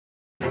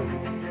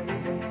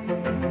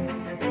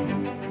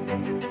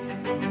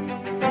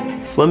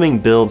Fleming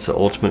builds the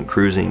ultimate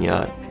cruising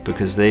yacht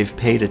because they've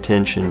paid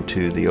attention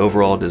to the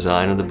overall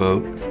design of the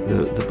boat.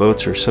 The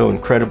boats are so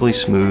incredibly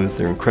smooth,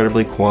 they're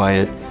incredibly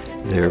quiet,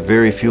 they're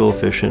very fuel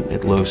efficient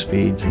at low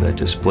speeds and that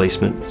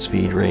displacement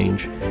speed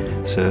range.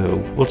 So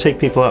we'll take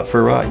people out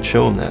for a ride,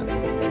 show them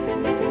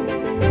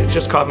that. It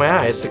just caught my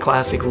eye. It's the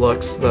classic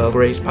looks, the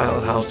raised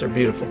pilot house, they're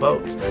beautiful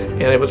boats.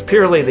 And it was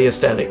purely the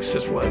aesthetics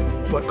is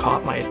what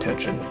caught my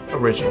attention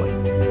originally.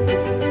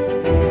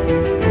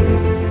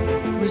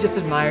 We just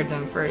admired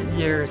them for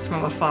years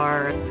from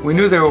afar. We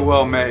knew they were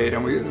well made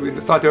and we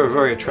thought they were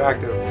very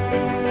attractive.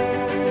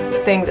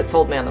 The thing that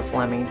sold me on the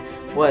Fleming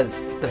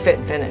was the fit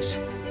and finish.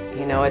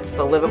 You know, it's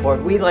the live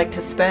aboard. We like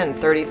to spend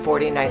 30,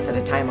 40 nights at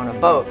a time on a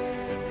boat.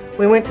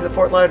 We went to the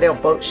Fort Lauderdale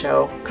Boat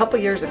Show a couple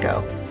years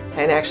ago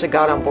and actually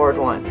got on board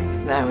one.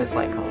 And I was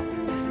like,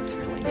 oh, this is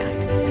really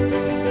nice.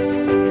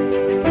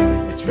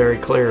 It's very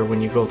clear when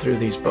you go through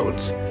these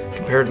boats,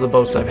 compared to the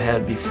boats I've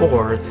had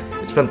before,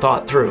 it's been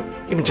thought through.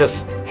 Even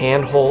just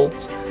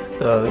handholds,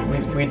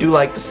 we do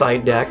like the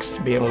side decks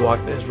to be able to walk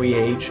as we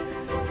age.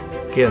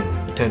 Again,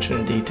 attention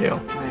to detail.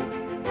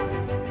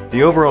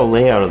 The overall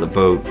layout of the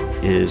boat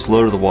is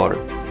low to the water.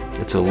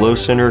 It's a low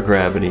center of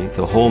gravity.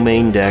 The whole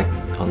main deck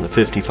on the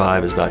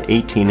 55 is about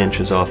 18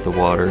 inches off the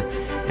water.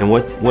 And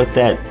what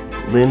that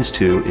lends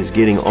to is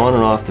getting on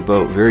and off the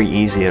boat very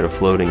easy at a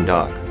floating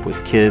dock.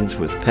 With kids,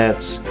 with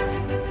pets,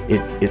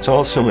 it's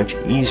all so much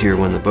easier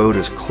when the boat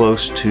is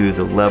close to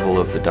the level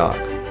of the dock.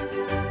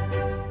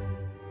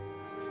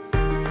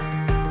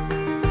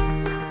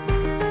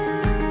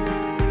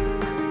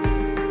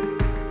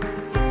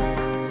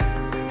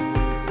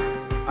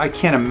 I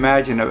can't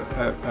imagine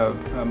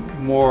a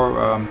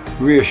more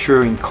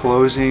reassuring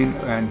closing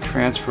and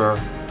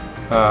transfer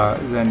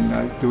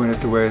than doing it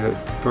the way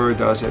that Burr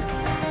does it.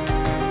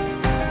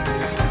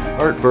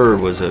 Art Burr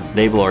was a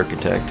naval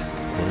architect,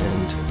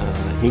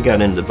 and he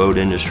got into the boat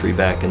industry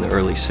back in the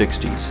early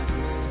 60s.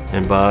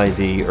 And by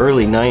the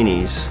early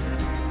 90s,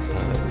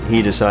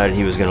 he decided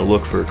he was going to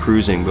look for a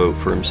cruising boat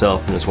for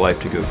himself and his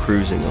wife to go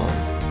cruising on.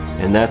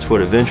 And that's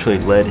what eventually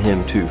led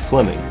him to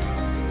Fleming.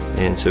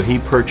 And so he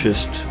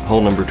purchased hull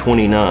number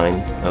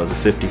 29 of the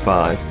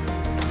 55,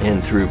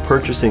 and through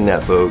purchasing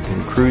that boat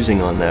and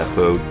cruising on that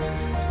boat,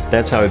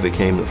 that's how he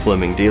became the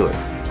Fleming dealer.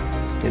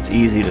 It's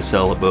easy to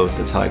sell a boat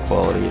that's high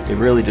quality. It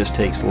really just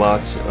takes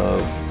lots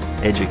of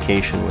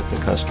education with the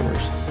customers.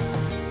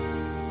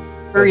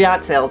 Burr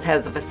Yacht Sales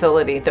has a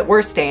facility that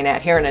we're staying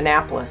at here in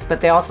Annapolis,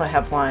 but they also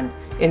have one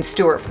in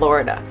Stuart,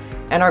 Florida.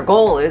 And our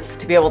goal is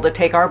to be able to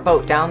take our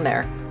boat down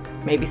there,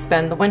 maybe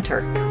spend the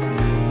winter.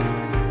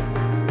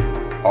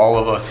 All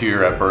of us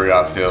here at Burr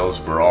Yacht Sales,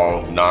 we're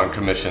all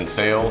non-commissioned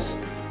sales,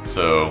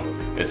 so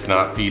it's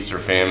not feast or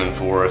famine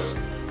for us.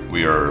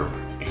 We are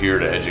here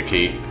to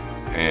educate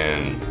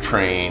and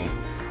train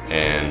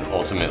and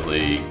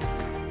ultimately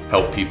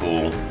help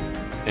people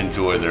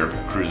enjoy their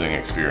cruising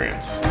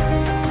experience.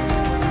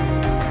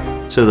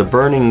 So the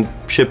burning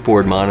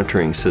shipboard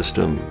monitoring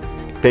system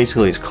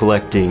basically is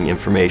collecting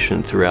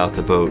information throughout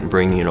the boat and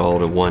bringing it all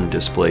to one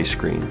display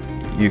screen.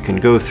 You can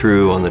go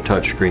through on the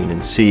touch screen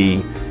and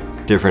see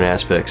different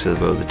aspects of the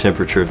boat, the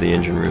temperature of the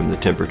engine room, the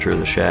temperature of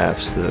the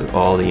shafts,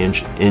 all the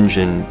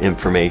engine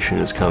information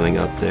is coming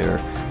up there.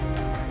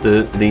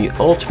 The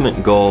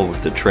ultimate goal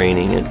with the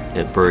training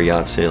at Burr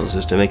Yacht Sales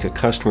is to make a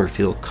customer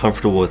feel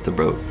comfortable with the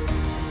boat.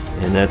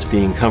 And that's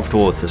being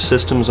comfortable with the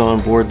systems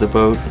on board the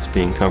boat, it's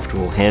being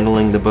comfortable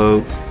handling the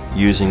boat,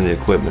 using the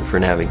equipment for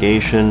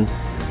navigation,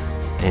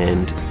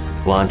 and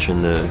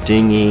launching the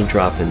dinghy,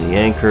 dropping the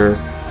anchor,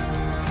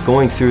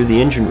 going through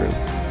the engine room.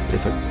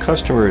 If a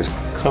customer is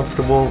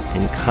comfortable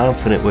and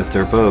confident with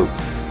their boat,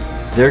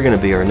 they're going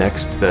to be our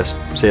next best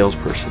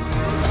salesperson.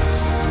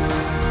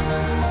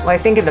 Well, I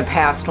think in the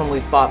past when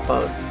we've bought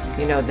boats,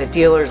 you know, the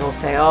dealers will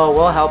say, oh,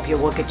 we'll help you,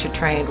 we'll get you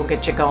trained, we'll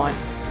get you going.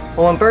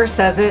 Well, when Burr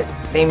says it,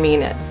 they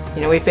mean it.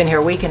 You know, we've been here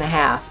a week and a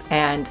half,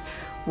 and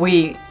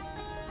we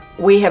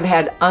have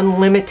had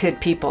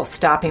unlimited people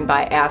stopping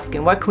by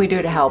asking, what can we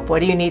do to help? What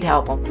do you need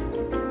help on?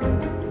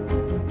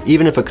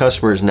 Even if a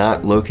customer is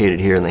not located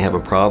here and they have a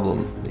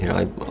problem, you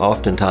know,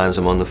 oftentimes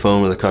I'm on the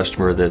phone with a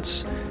customer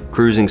that's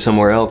cruising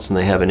somewhere else and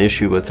they have an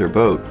issue with their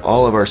boat.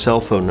 All of our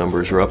cell phone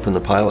numbers are up in the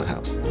pilot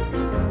house.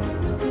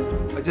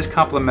 I just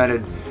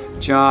complimented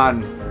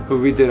John,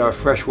 who redid our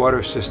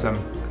freshwater system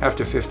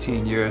after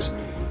 15 years.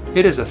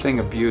 It is a thing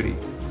of beauty.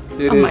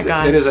 It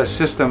is a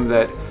system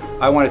that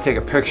I want to take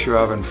a picture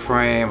of and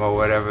frame or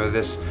whatever.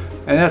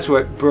 And that's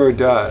what Burr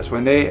does.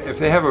 If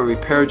they have a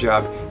repair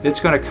job, it's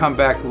going to come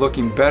back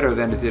looking better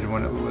than it did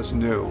when it was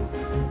new.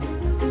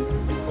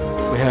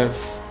 We have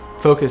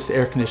focused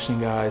air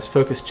conditioning guys,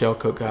 focused gel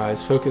coat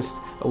guys, focused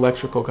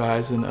electrical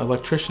guys, and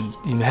electricians.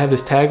 You have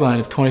this tagline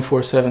of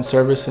 24/7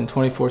 service and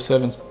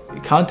 24/7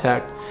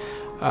 contact.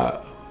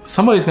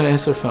 Somebody's going to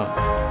answer the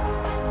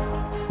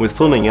phone. With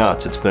Fleming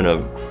Yachts, it's been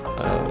a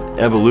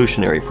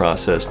evolutionary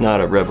process,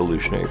 not a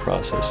revolutionary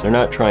process. They're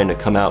not trying to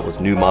come out with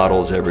new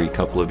models every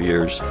couple of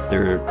years.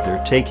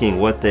 They're taking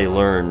what they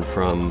learn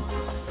from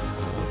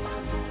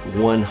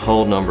one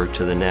hull number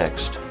to the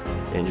next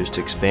and just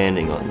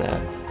expanding on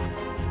that.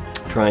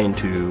 Trying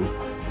to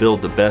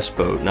build the best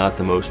boat, not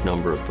the most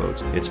number of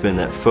boats. It's been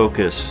that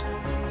focus,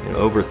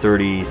 over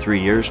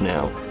 33 years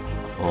now,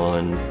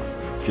 on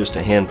just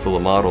a handful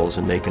of models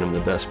and making them the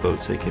best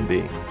boats they can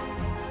be.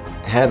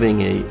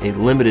 Having a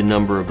limited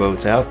number of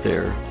boats out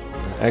there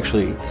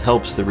actually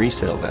helps the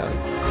resale value.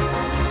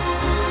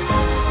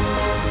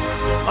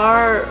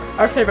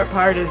 Our favorite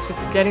part is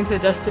just getting to the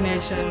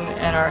destination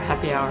and our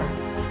happy hour.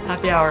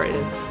 Happy hour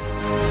is...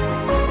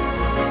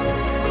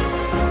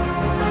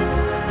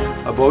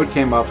 A boat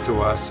came up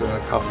to us, a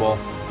couple,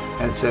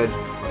 and said,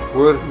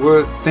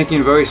 we're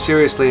thinking very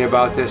seriously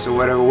about this or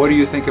whatever. What do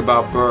you think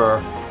about Burr?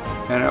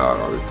 And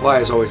our reply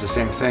is always the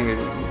same thing.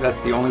 That's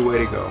the only way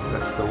to go.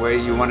 That's the way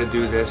you want to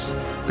do this.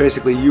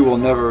 Basically, you will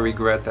never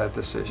regret that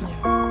decision.